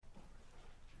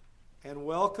And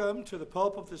welcome to the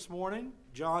pulpit this morning,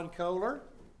 John Kohler.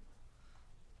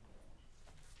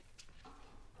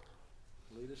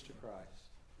 Lead us to Christ.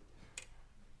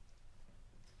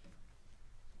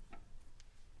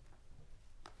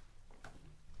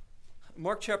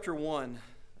 Mark chapter 1,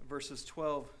 verses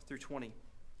 12 through 20.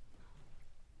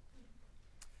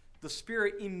 The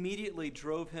Spirit immediately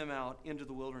drove him out into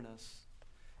the wilderness,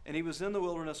 and he was in the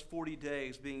wilderness 40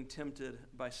 days being tempted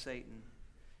by Satan.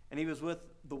 And he was with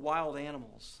the wild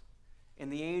animals, and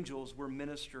the angels were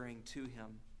ministering to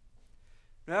him.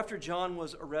 Now, after John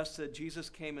was arrested, Jesus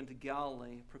came into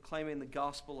Galilee, proclaiming the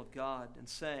gospel of God and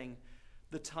saying,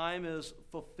 "The time is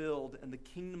fulfilled, and the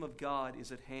kingdom of God is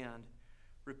at hand.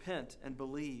 Repent and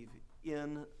believe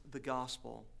in the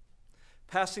gospel."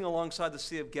 Passing alongside the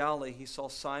Sea of Galilee, he saw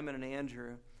Simon and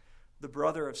Andrew, the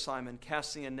brother of Simon,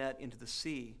 casting a net into the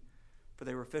sea, for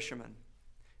they were fishermen.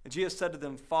 And Jesus said to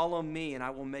them, "Follow me, and I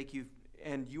will make you,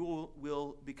 and you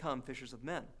will become fishers of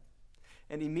men."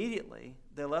 And immediately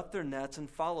they left their nets and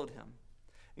followed him.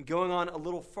 And going on a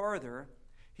little farther,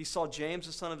 he saw James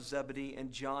the son of Zebedee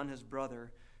and John his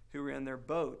brother, who were in their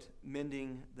boat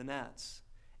mending the nets.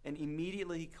 And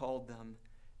immediately he called them,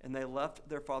 and they left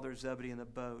their father Zebedee in the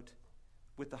boat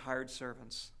with the hired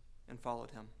servants and followed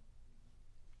him.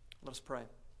 Let us pray.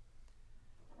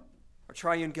 Our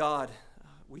triune God,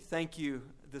 we thank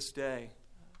you this day,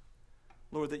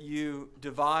 Lord, that you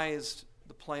devised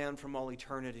the plan from all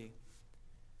eternity,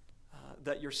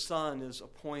 that your Son is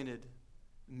appointed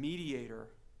mediator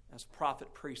as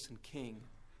prophet, priest, and king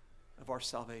of our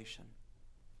salvation.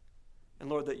 And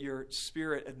Lord, that your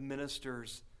Spirit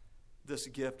administers this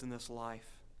gift and this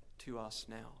life to us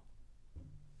now.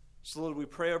 So Lord, we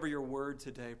pray over your word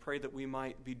today. Pray that we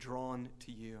might be drawn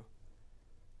to you,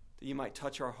 that you might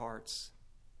touch our hearts,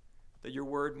 that your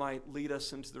word might lead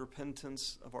us into the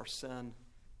repentance of our sin,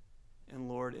 and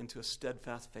Lord, into a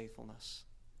steadfast faithfulness.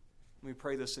 And we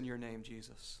pray this in your name,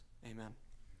 Jesus. Amen.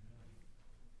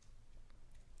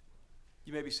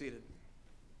 You may be seated.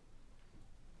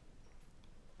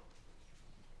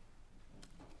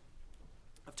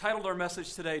 I've titled our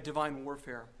message today, Divine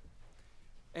Warfare.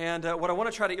 And what I want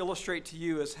to try to illustrate to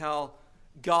you is how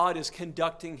God is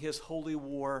conducting his holy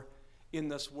war in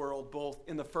this world, both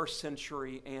in the first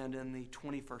century and in the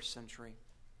 21st century.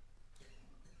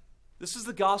 This is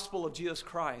the gospel of Jesus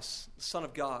Christ, the Son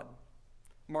of God.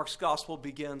 Mark's gospel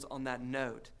begins on that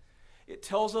note. It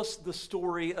tells us the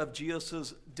story of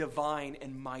Jesus' divine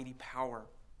and mighty power.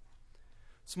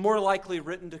 It's more likely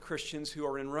written to Christians who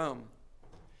are in Rome,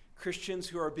 Christians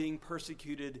who are being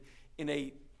persecuted in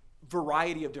a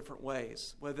variety of different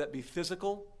ways, whether that be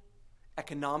physical,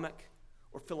 economic,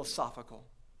 or philosophical.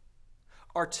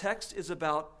 Our text is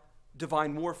about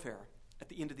divine warfare at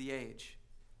the end of the age.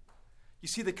 You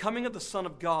see, the coming of the Son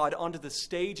of God onto the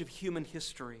stage of human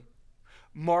history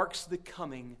marks the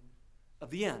coming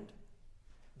of the end.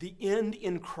 The end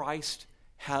in Christ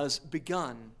has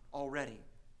begun already.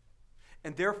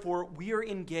 And therefore, we are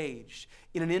engaged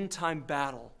in an end-time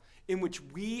battle in which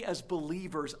we as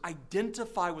believers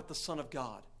identify with the Son of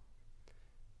God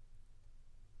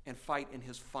and fight in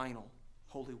his final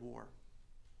holy war.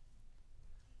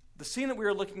 The scene that we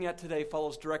are looking at today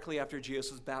follows directly after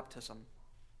Jesus' baptism.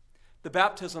 The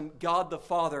baptism, God the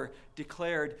Father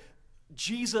declared,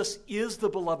 Jesus is the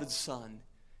beloved Son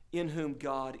in whom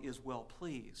God is well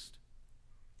pleased.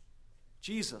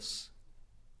 Jesus,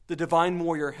 the divine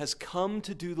warrior, has come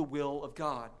to do the will of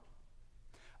God.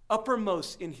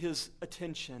 Uppermost in his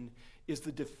attention is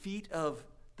the defeat of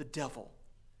the devil,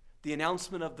 the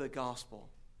announcement of the gospel,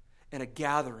 and a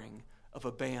gathering of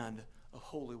a band of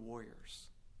holy warriors.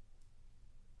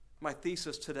 My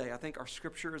thesis today, I think our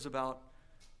scripture is about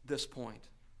this point.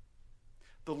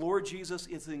 The Lord Jesus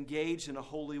is engaged in a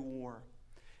holy war,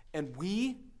 and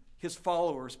we, his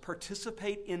followers,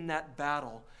 participate in that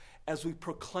battle as we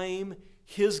proclaim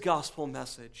his gospel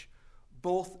message,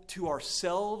 both to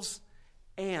ourselves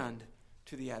and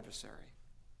to the adversary.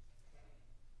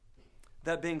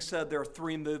 That being said, there are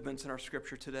three movements in our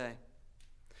scripture today.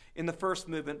 In the first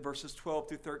movement, verses 12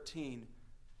 through 13,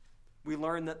 we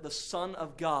learn that the Son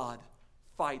of God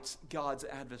fights God's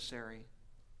adversary.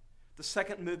 The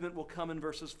second movement will come in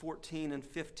verses 14 and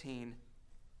 15.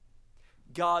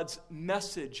 God's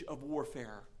message of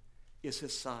warfare is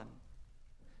his Son.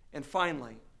 And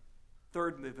finally,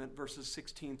 third movement, verses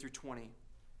 16 through 20.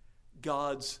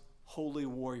 God's holy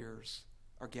warriors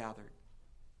are gathered.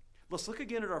 Let's look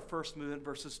again at our first movement,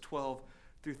 verses 12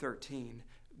 through 13.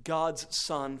 God's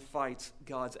Son fights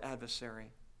God's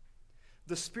adversary.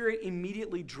 The Spirit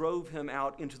immediately drove him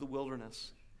out into the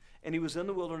wilderness, and he was in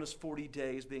the wilderness 40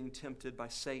 days being tempted by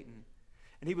Satan.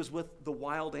 and he was with the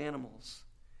wild animals,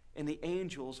 and the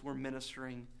angels were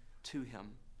ministering to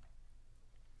him.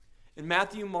 In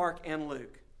Matthew, Mark, and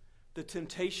Luke, the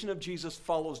temptation of Jesus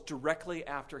follows directly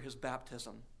after his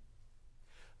baptism.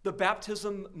 The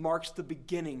baptism marks the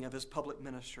beginning of his public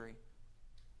ministry.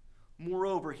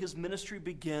 Moreover, his ministry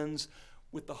begins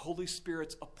with the Holy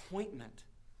Spirit's appointment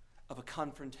of a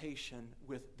confrontation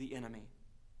with the enemy.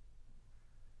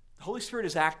 The Holy Spirit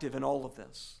is active in all of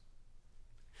this.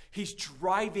 He's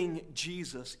driving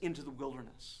Jesus into the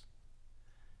wilderness.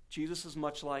 Jesus is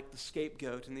much like the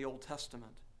scapegoat in the Old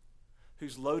Testament,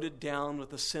 who's loaded down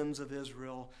with the sins of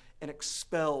Israel and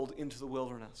expelled into the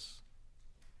wilderness.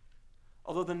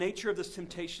 Although the nature of this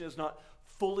temptation is not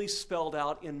fully spelled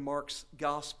out in Mark's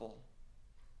gospel,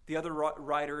 the other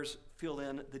writers fill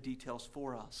in the details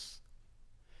for us.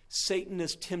 Satan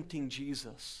is tempting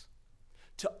Jesus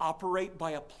to operate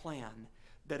by a plan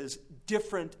that is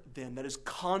different than, that is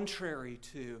contrary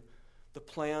to the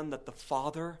plan that the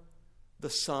Father, the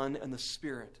Son, and the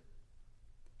Spirit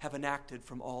have enacted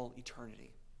from all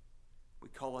eternity. We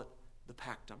call it the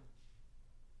Pactum.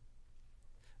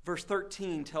 Verse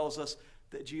 13 tells us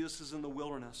that Jesus is in the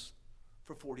wilderness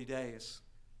for 40 days.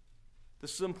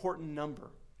 This is an important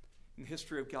number in the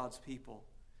history of God's people,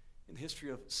 in the history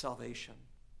of salvation.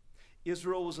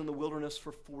 Israel was in the wilderness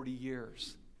for 40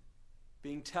 years,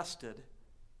 being tested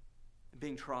and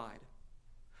being tried.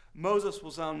 Moses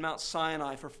was on Mount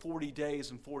Sinai for 40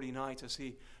 days and 40 nights as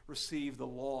he received the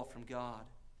law from God.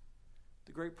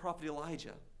 The great prophet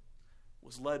Elijah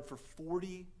was led for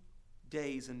 40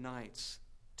 days and nights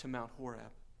to Mount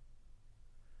Horeb.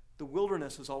 The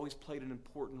wilderness has always played an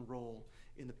important role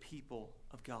in the people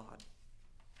of God.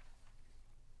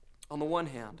 On the one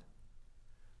hand,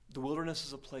 the wilderness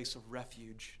is a place of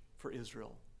refuge for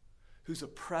Israel, who's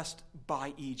oppressed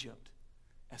by Egypt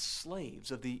as slaves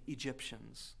of the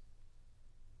Egyptians.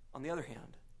 On the other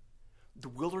hand, the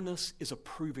wilderness is a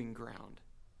proving ground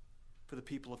for the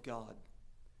people of God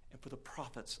and for the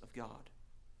prophets of God.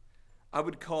 I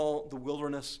would call the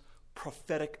wilderness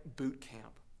prophetic boot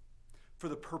camp for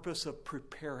the purpose of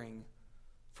preparing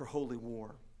for holy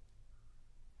war.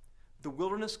 The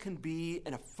wilderness can be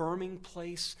an affirming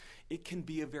place. It can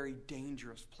be a very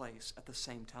dangerous place at the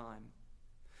same time.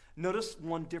 Notice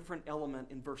one different element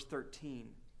in verse 13.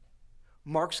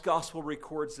 Mark's gospel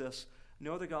records this.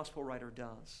 No other gospel writer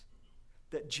does.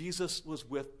 That Jesus was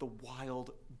with the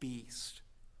wild beast.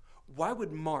 Why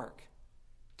would Mark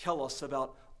tell us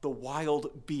about the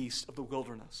wild beast of the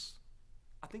wilderness?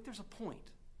 I think there's a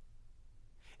point.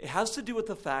 It has to do with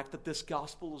the fact that this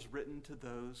gospel is written to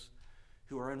those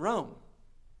who are in Rome.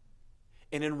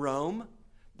 And in Rome,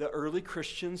 the early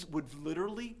Christians would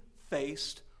literally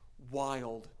face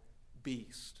wild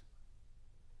beasts.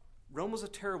 Rome was a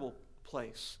terrible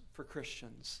place for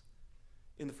Christians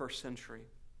in the first century.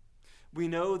 We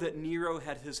know that Nero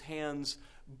had his hands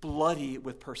bloody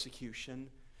with persecution.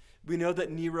 We know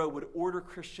that Nero would order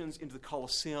Christians into the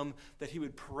Colosseum, that he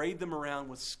would parade them around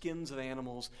with skins of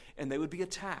animals, and they would be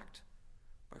attacked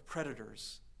by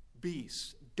predators,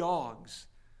 beasts, dogs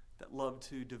that loved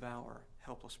to devour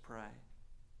helpless prey.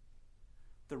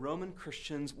 The Roman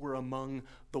Christians were among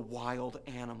the wild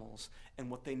animals, and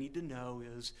what they need to know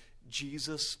is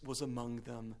Jesus was among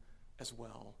them as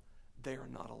well. They are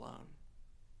not alone.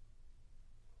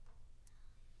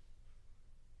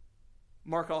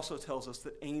 Mark also tells us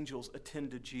that angels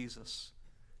attended Jesus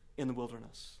in the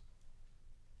wilderness.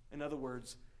 In other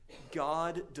words,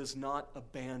 God does not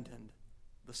abandon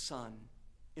the Son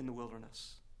in the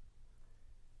wilderness.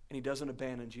 And he doesn't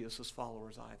abandon Jesus'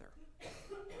 followers either.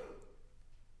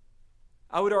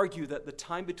 I would argue that the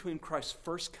time between Christ's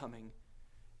first coming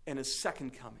and his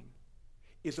second coming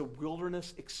is a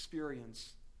wilderness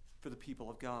experience for the people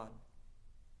of God.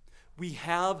 We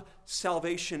have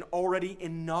salvation already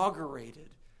inaugurated.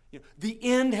 The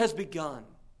end has begun,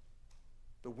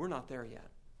 but we're not there yet.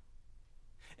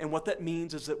 And what that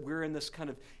means is that we're in this kind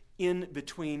of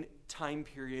in-between time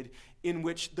period in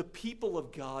which the people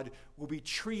of God will be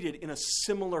treated in a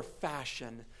similar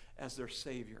fashion as their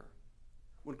Savior.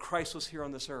 When Christ was here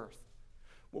on this earth,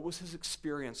 what was his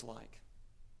experience like?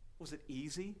 Was it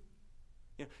easy?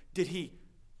 Did he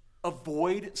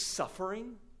avoid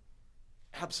suffering?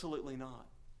 Absolutely not.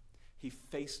 He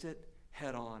faced it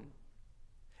head on.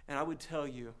 And I would tell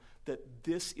you that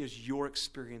this is your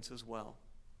experience as well.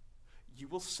 You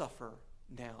will suffer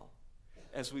now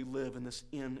as we live in this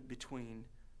in-between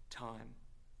time.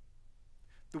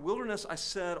 The wilderness, I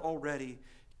said already,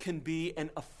 can be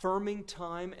an affirming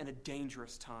time and a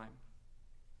dangerous time.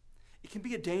 It can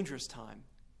be a dangerous time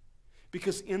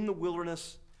because in the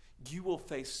wilderness, you will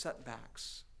face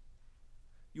setbacks.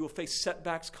 You will face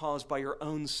setbacks caused by your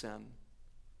own sin.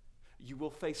 You will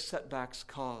face setbacks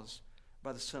caused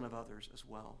by the sin of others as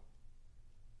well.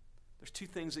 There's two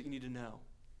things that you need to know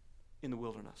in the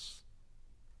wilderness.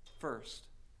 First,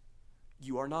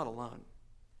 you are not alone.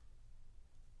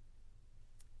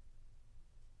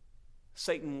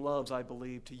 Satan loves, I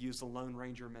believe, to use the Lone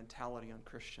Ranger mentality on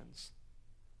Christians.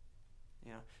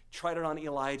 Tried it on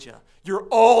Elijah. You're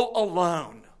all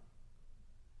alone.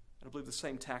 And I believe the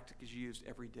same tactic is used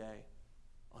every day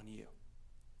on you.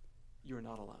 You are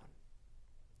not alone.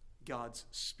 God's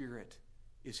Spirit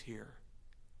is here,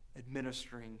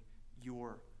 administering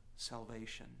your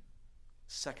salvation.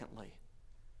 Secondly,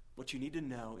 what you need to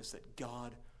know is that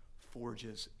God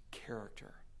forges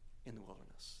character in the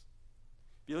wilderness.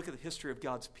 If you look at the history of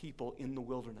God's people in the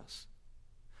wilderness,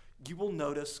 you will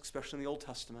notice, especially in the Old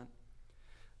Testament,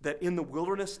 that in the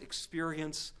wilderness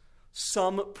experience,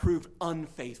 some proved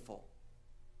unfaithful.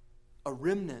 A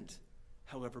remnant,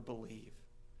 however, believed.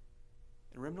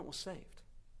 And a remnant was saved.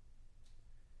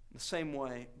 In the same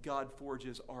way, God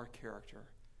forges our character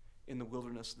in the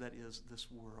wilderness that is this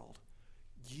world.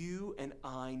 You and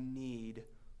I need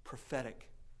prophetic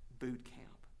boot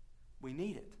camp. We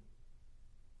need it.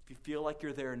 If you feel like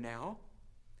you're there now,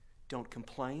 don't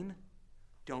complain.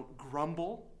 Don't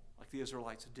grumble like the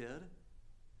Israelites did.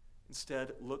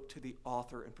 Instead, look to the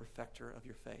author and perfecter of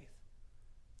your faith,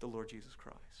 the Lord Jesus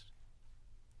Christ.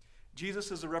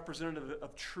 Jesus is a representative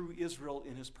of true Israel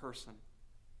in his person.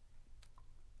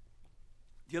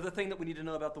 The other thing that we need to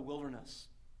know about the wilderness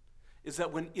is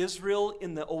that when Israel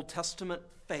in the Old Testament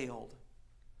failed,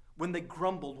 when they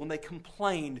grumbled, when they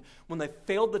complained, when they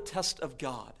failed the test of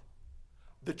God,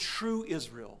 the true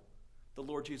Israel, the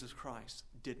Lord Jesus Christ,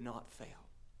 did not fail.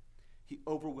 He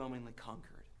overwhelmingly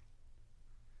conquered.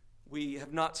 We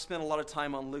have not spent a lot of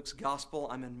time on Luke's gospel.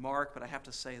 I'm in Mark, but I have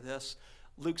to say this.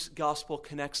 Luke's gospel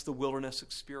connects the wilderness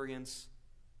experience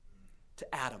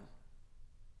to Adam.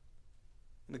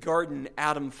 In the garden,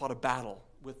 Adam fought a battle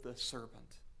with the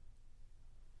serpent.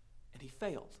 And he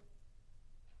failed.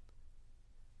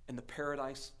 And the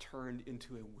paradise turned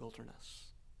into a wilderness.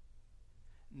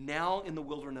 Now in the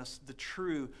wilderness, the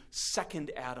true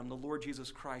second Adam, the Lord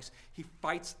Jesus Christ, he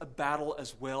fights a battle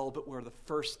as well, but where the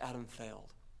first Adam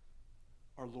failed,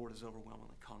 our Lord is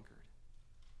overwhelmingly conquered.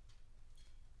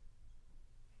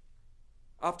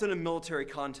 Often in military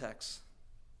contexts,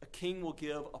 a king will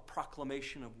give a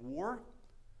proclamation of war,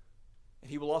 and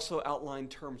he will also outline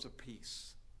terms of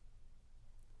peace.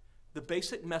 The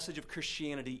basic message of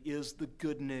Christianity is the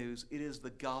good news. It is the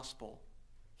gospel.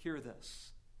 Hear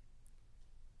this.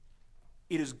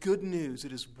 It is good news.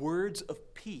 It is words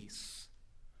of peace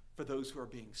for those who are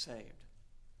being saved.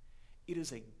 It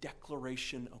is a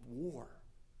declaration of war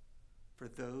for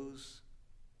those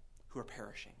who are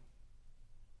perishing.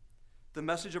 The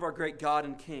message of our great God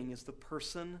and King is the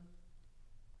person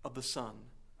of the Son,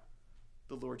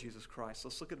 the Lord Jesus Christ.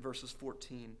 Let's look at verses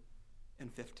 14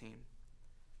 and 15.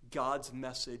 God's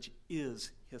message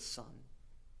is his Son.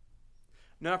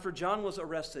 Now, after John was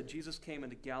arrested, Jesus came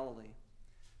into Galilee,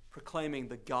 proclaiming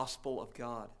the gospel of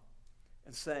God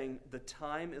and saying, "The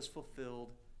time is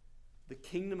fulfilled, the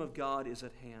kingdom of God is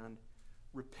at hand.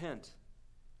 Repent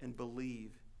and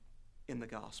believe in the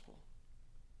gospel."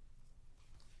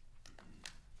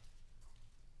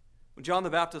 When John the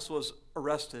Baptist was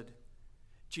arrested,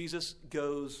 Jesus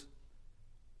goes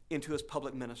into his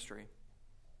public ministry.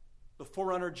 The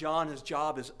forerunner John, his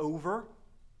job is over,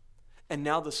 and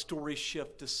now the story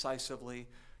shifts decisively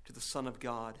to the Son of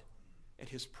God and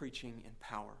his preaching in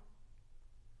power.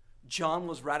 John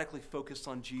was radically focused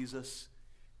on Jesus.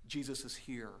 Jesus is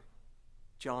here.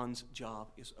 John's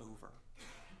job is over.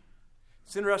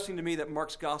 It's interesting to me that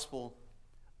Mark's gospel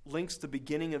links the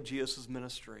beginning of Jesus'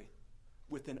 ministry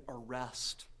with an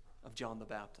arrest of John the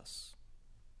Baptist.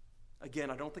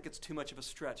 Again, I don't think it's too much of a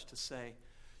stretch to say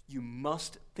you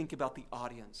must think about the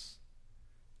audience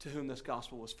to whom this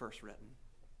gospel was first written.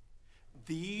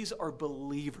 These are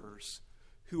believers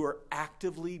who are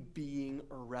actively being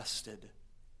arrested,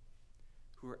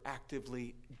 who are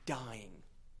actively dying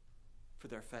for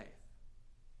their faith.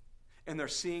 And they're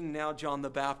seeing now John the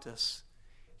Baptist.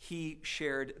 He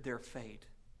shared their fate.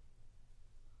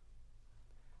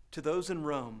 To those in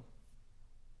Rome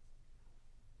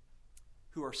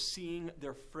who are seeing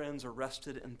their friends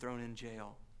arrested and thrown in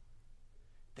jail,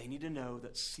 they need to know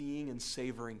that seeing and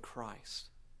savoring Christ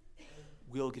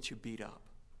will get you beat up.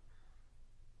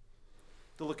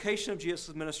 The location of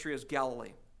Jesus' ministry is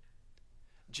Galilee.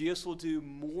 Jesus will do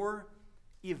more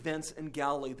events in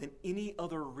Galilee than any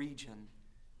other region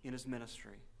in his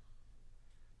ministry.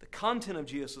 The content of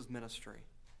Jesus' ministry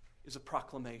is a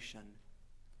proclamation.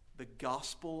 the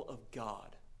gospel of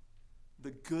God,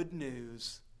 the good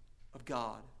news of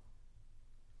God.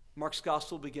 Mark's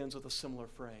gospel begins with a similar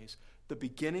phrase, the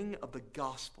beginning of the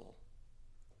gospel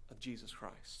of Jesus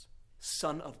Christ,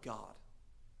 Son of God.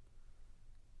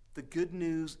 The good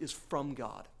news is from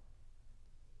God,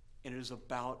 and it is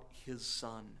about his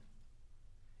Son.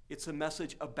 It's a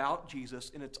message about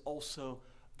Jesus, and it's also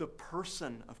the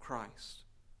person of Christ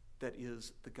that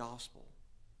is the gospel.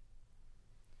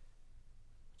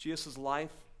 Jesus'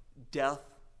 life, death,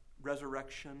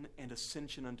 resurrection, and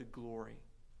ascension unto glory,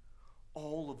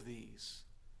 all of these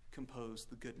compose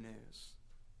the good news.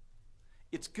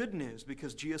 It's good news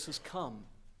because Jesus has come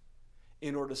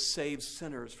in order to save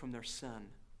sinners from their sin.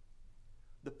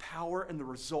 The power and the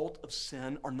result of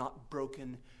sin are not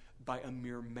broken by a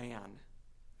mere man.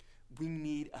 We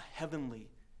need a heavenly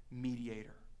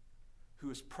mediator who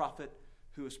is prophet,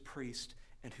 who is priest,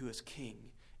 and who is king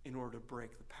in order to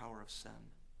break the power of sin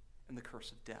and the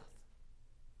curse of death.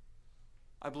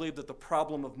 I believe that the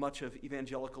problem of much of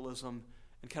evangelicalism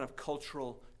and kind of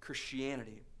cultural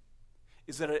Christianity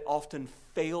is that it often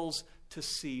fails to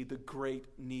see the great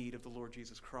need of the Lord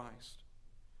Jesus Christ.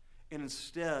 And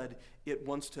instead, it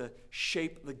wants to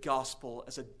shape the gospel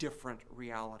as a different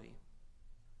reality.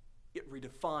 It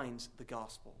redefines the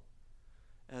gospel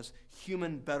as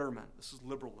human betterment. This is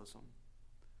liberalism.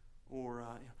 Or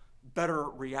better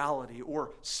reality,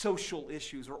 or social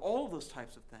issues, or all of those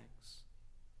types of things.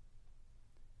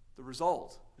 The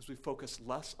result is we focus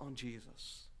less on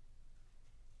Jesus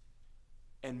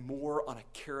and more on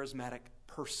a charismatic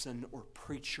person or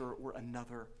preacher or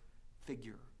another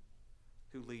figure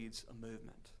who leads a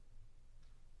movement.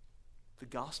 The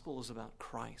gospel is about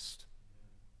Christ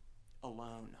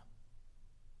alone.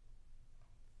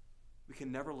 We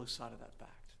can never lose sight of that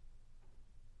fact.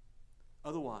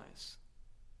 Otherwise,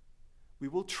 we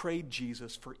will trade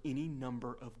Jesus for any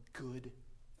number of good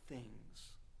things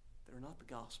that are not the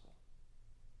gospel.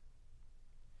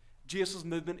 Jesus'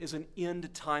 movement is an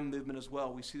end-time movement as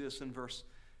well. We see this in verse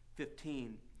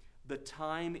 15. The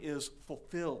time is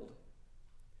fulfilled.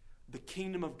 The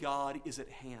kingdom of God is at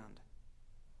hand.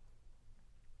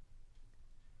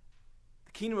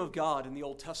 The kingdom of God in the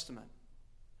Old Testament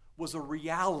was a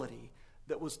reality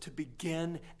that was to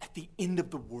begin at the end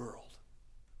of the world.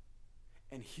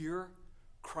 And here,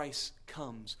 Christ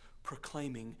comes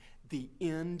proclaiming the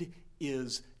end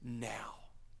is now.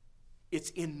 It's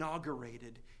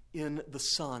inaugurated in the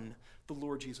Son, the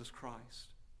Lord Jesus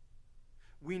Christ.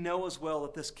 We know as well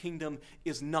that this kingdom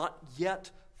is not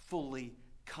yet fully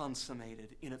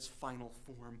consummated in its final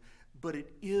form, but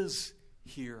it is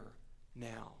here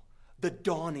now. The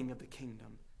dawning of the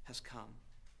kingdom has come.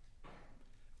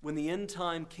 When the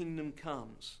end-time kingdom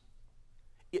comes,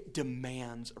 it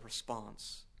demands a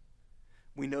response.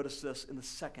 We notice this in the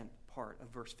second part of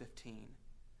verse 15.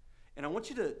 And I want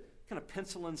you to kind of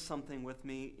pencil in something with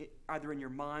me, either in your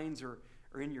minds or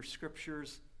in your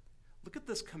scriptures. Look at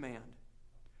this command.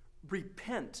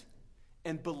 Repent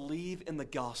and believe in the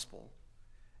gospel.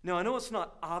 Now, I know it's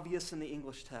not obvious in the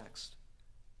English text,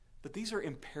 but these are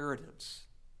imperatives.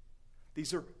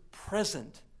 These are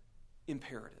present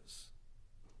imperatives.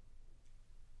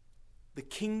 The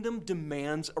kingdom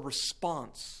demands a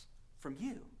response from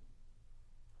you.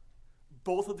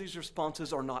 Both of these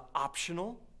responses are not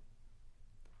optional.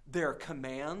 They're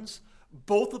commands.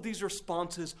 Both of these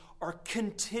responses are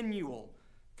continual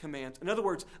commands. In other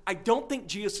words, I don't think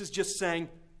Jesus is just saying,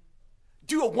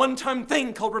 do a one-time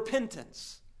thing called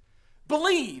repentance.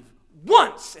 Believe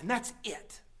once, and that's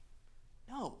it.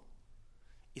 No.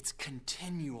 It's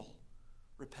continual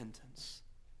repentance.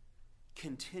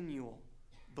 Continual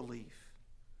belief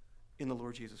in the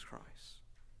Lord Jesus Christ.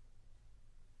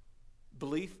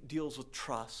 Belief deals with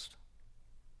trust.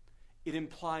 It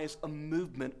implies a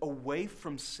movement away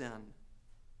from sin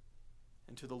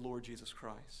and to the Lord Jesus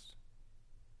Christ.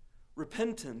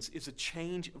 Repentance is a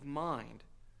change of mind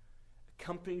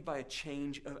accompanied by a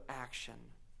change of action.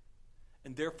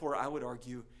 And therefore, I would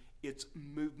argue, it's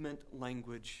movement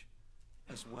language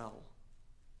as well.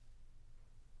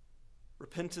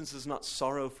 Repentance is not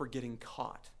sorrow for getting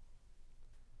caught.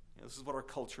 This is what our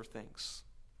culture thinks.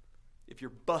 If you're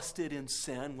busted in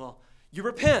sin, well, you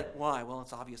repent. Why? Well,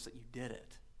 it's obvious that you did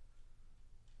it.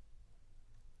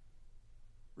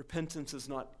 Repentance is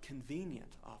not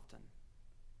convenient often.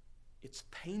 It's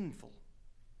painful.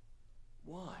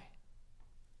 Why?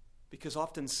 Because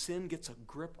often sin gets a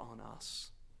grip on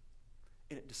us,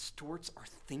 and it distorts our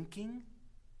thinking.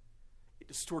 It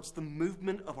distorts the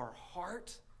movement of our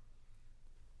heart.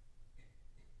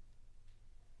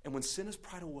 And when sin is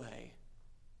pried away,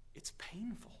 it's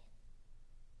painful.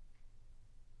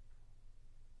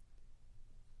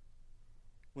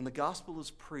 When the gospel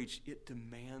is preached, it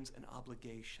demands an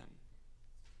obligation.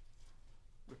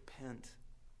 Repent.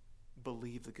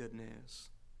 Believe the good news.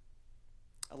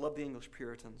 I love the English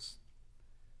Puritans.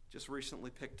 Just recently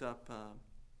picked up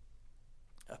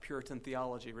a Puritan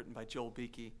theology written by Joel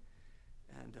Beakey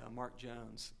and Mark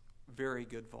Jones. Very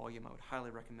good volume. I would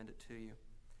highly recommend it to you.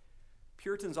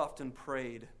 Puritans often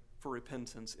prayed for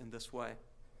repentance in this way.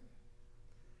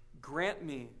 Grant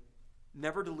me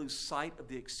never to lose sight of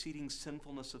the exceeding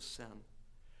sinfulness of sin,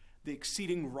 the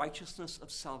exceeding righteousness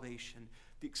of salvation,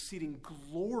 the exceeding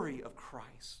glory of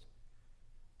Christ,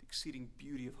 the exceeding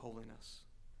beauty of holiness,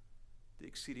 the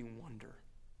exceeding wonder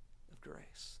of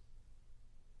grace.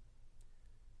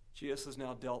 Jesus has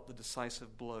now dealt the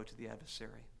decisive blow to the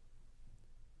adversary.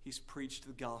 He's preached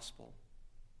the gospel,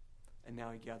 and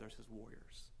now he gathers his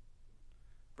warriors.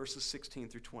 Verses 16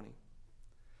 through 20.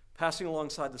 Passing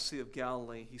alongside the Sea of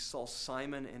Galilee, he saw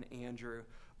Simon and Andrew,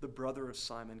 the brother of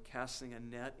Simon, casting a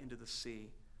net into the sea,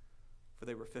 for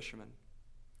they were fishermen.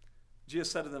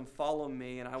 Jesus said to them, "Follow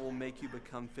me, and I will make you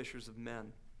become fishers of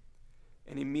men."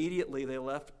 And immediately they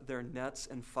left their nets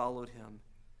and followed him.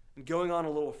 And going on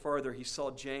a little further, he saw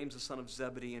James, the son of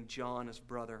Zebedee, and John, his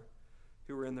brother,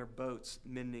 who were in their boats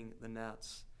mending the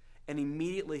nets. And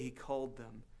immediately he called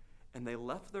them, and they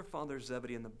left their father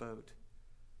Zebedee in the boat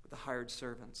with the hired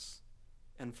servants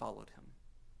and followed him.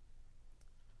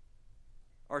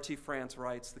 R.T. France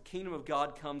writes, "The kingdom of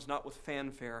God comes not with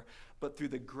fanfare, but through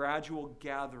the gradual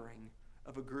gathering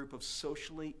of a group of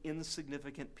socially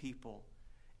insignificant people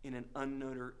in an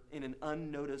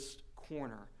unnoticed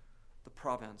corner, the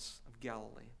province of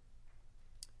Galilee."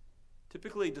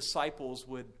 Typically, disciples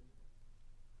would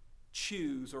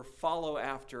choose or follow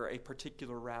after a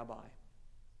particular rabbi.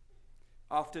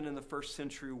 Often in the first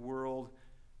century world,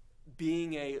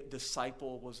 being a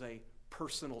disciple was a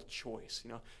personal choice.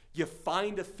 You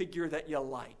find a figure that you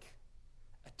like,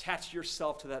 attach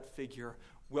yourself to that figure.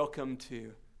 Welcome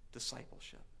to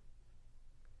discipleship.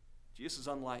 Jesus is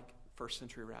unlike first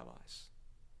century rabbis.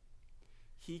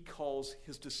 He calls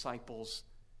his disciples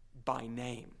by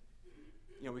name.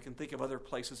 We can think of other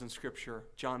places in Scripture,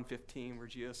 John 15, where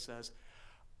Jesus says,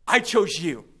 "I chose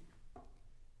you.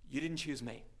 You didn't choose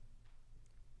me."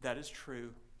 That is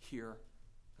true here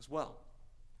as well.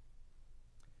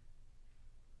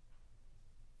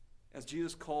 As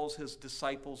Jesus calls his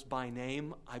disciples by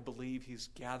name, I believe he's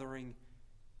gathering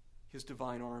his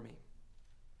divine army,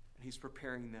 and he's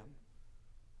preparing them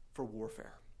for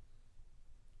warfare.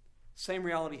 Same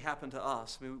reality happened to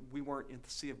us. We weren't in the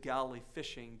Sea of Galilee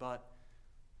fishing, but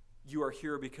you are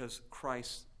here because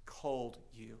Christ called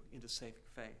you into saving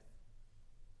faith.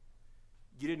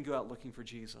 You didn't go out looking for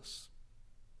Jesus.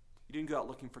 You didn't go out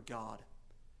looking for God.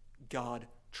 God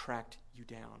tracked you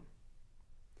down.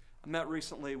 I met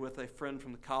recently with a friend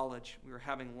from the college. We were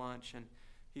having lunch, and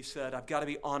he said, "I've got to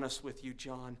be honest with you,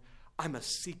 John. I'm a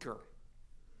seeker."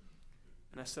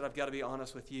 And I said, "I've got to be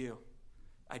honest with you.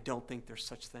 I don't think there's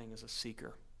such thing as a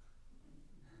seeker.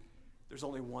 There's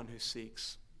only one who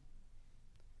seeks.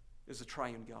 There's a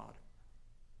triune God."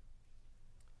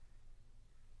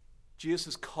 Jesus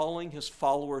is calling his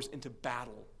followers into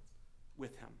battle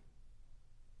with him.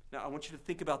 Now, I want you to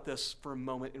think about this for a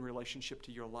moment in relationship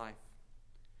to your life.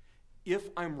 If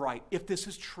I'm right, if this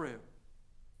is true,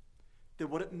 then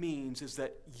what it means is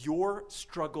that your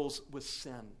struggles with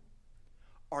sin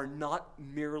are not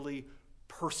merely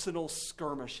personal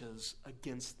skirmishes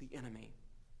against the enemy,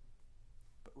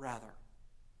 but rather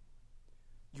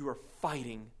you are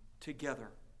fighting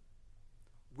together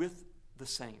with the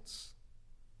saints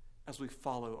as we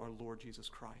follow our Lord Jesus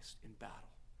Christ in battle.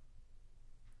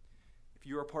 If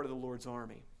you are part of the Lord's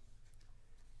army,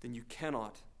 then you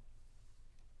cannot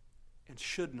and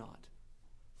should not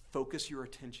focus your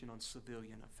attention on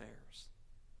civilian affairs.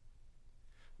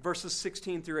 Verses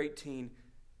 16 through 18,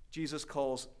 Jesus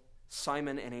calls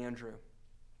Simon and Andrew.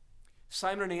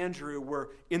 Simon and Andrew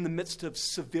were in the midst of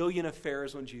civilian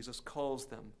affairs when Jesus calls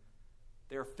them.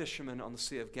 They are fishermen on the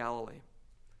Sea of Galilee.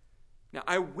 Now,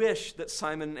 I wish that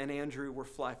Simon and Andrew were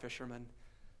fly fishermen.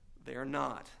 They are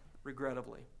not,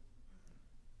 regrettably.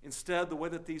 Instead, the way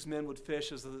that these men would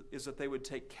fish is that they would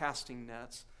take casting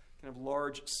nets, kind of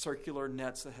large circular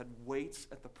nets that had weights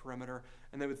at the perimeter,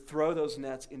 and they would throw those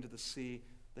nets into the sea.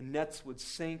 The nets would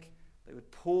sink, they would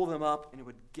pull them up, and it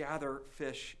would gather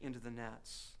fish into the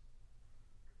nets.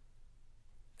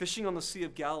 Fishing on the Sea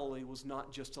of Galilee was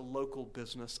not just a local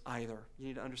business either. You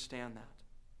need to understand that.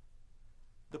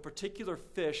 The particular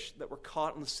fish that were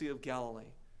caught in the Sea of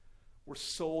Galilee were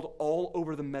sold all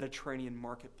over the Mediterranean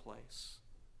marketplace.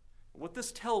 What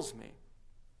this tells me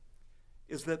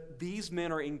is that these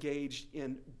men are engaged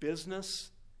in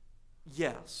business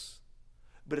Yes,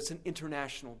 but it's an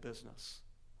international business.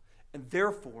 And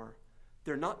therefore,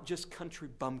 they're not just country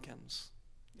bumpkins.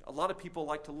 A lot of people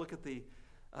like to look at the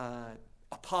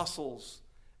apostles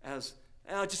as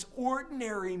just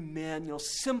ordinary men,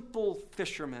 simple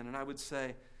fishermen. And I would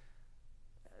say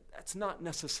that's not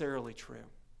necessarily true.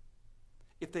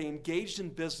 If they engaged in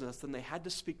business, then they had to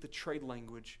speak the trade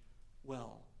language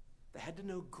well. They had to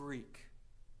know Greek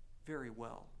very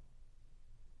well.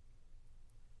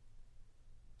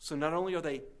 So not only are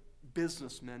they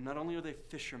businessmen, not only are they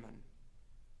fishermen,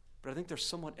 but I think they're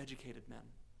somewhat educated men.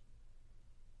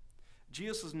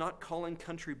 Jesus is not calling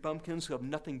country bumpkins who have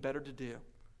nothing better to do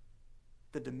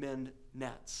than to mend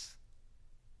nets.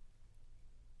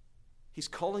 He's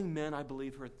calling men, I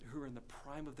believe, who are in the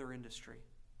prime of their industry.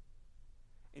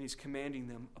 And he's commanding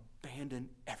them, abandon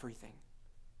everything.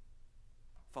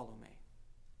 Follow me.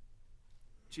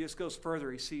 Jesus goes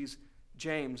further. He sees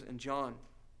James and John.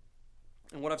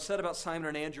 And what I've said about Simon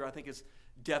and Andrew, I think is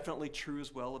definitely true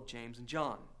as well of James and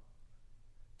John.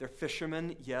 They're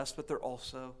fishermen, yes, but they're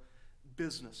also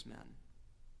businessmen.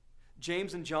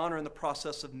 James and John are in the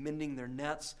process of mending their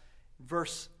nets.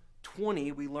 Verse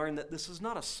 20, we learn that this is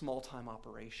not a small-time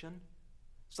operation.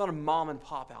 It's not a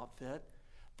mom-and-pop outfit.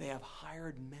 They have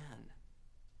hired men.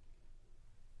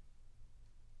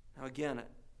 Now again,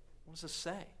 what does this say?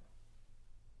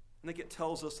 I think it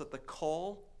tells us that the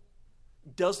call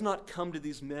does not come to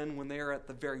these men when they are at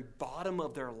the very bottom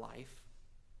of their life,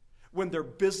 when their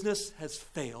business has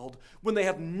failed, when they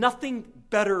have nothing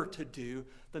better to do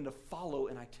than to follow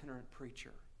an itinerant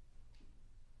preacher.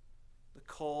 The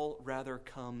call rather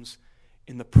comes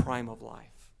in the prime of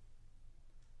life,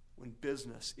 when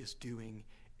business is doing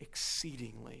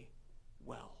exceedingly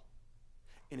well.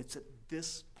 And it's at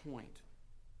this point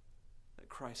that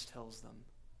Christ tells them,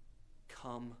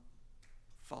 "Come,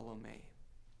 follow me."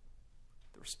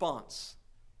 The response,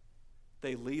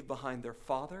 they leave behind their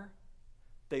father,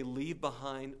 they leave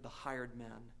behind the hired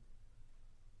men,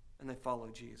 and they follow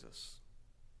Jesus.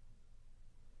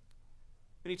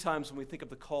 Many times when we think of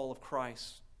the call of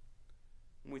Christ,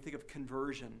 when we think of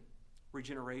conversion,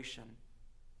 regeneration,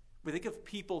 we think of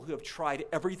people who have tried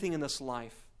everything in this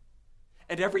life,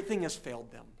 and everything has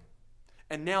failed them.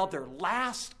 And now their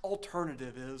last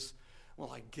alternative is,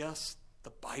 well, I guess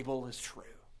the Bible is true,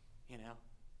 Now,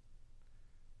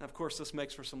 of course, this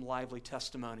makes for some lively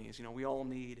testimonies. We all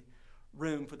need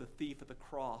room for the thief at the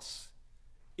cross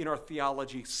in our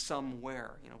theology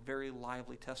somewhere. Very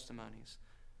lively testimonies.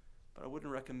 But I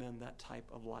wouldn't recommend that type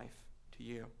of life to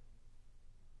you.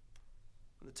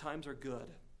 When the times are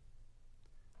good,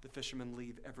 the fishermen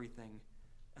leave everything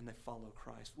and they follow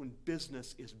Christ. When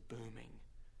business is booming,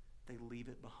 they leave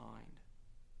it behind.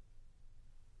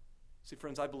 See,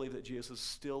 friends, I believe that Jesus is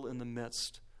still in the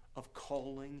midst of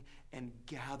calling and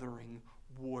gathering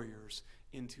warriors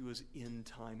into his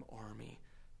end-time army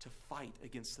to fight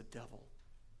against the devil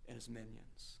and his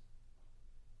minions.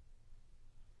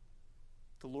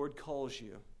 The Lord calls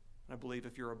you, and I believe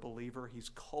if you're a believer, he's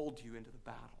called you into the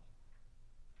battle.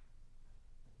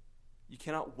 You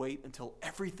cannot wait until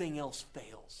everything else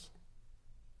fails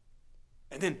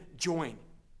and then join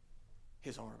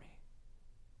his army.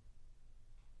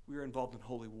 We are involved in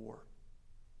holy war.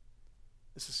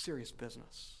 This is serious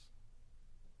business.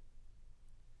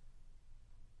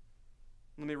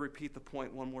 Let me repeat the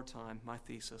point one more time, my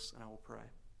thesis, and I will pray.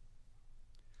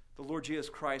 The Lord Jesus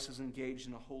Christ is engaged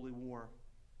in a holy war,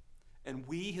 and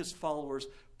we, his followers,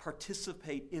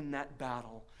 participate in that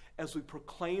battle as we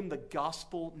proclaim the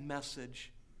gospel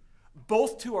message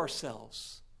both to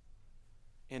ourselves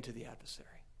and to the adversary.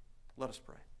 Let us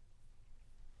pray.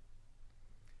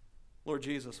 Lord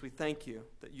Jesus, we thank you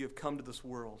that you have come to this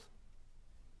world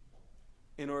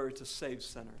in order to save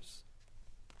sinners.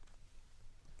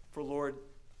 For Lord,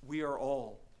 we are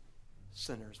all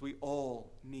sinners. We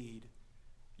all need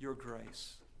your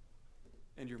grace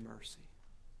and your mercy.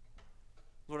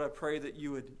 Lord, I pray that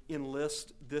you would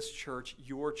enlist this church,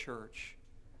 your church,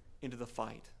 into the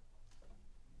fight.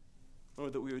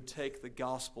 Lord, that we would take the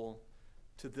gospel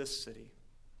to this city.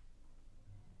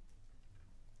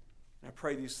 And I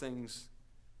pray these things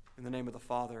in the name of the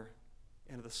Father,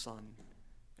 and of the Son,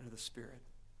 and of the Spirit.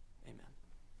 Amen.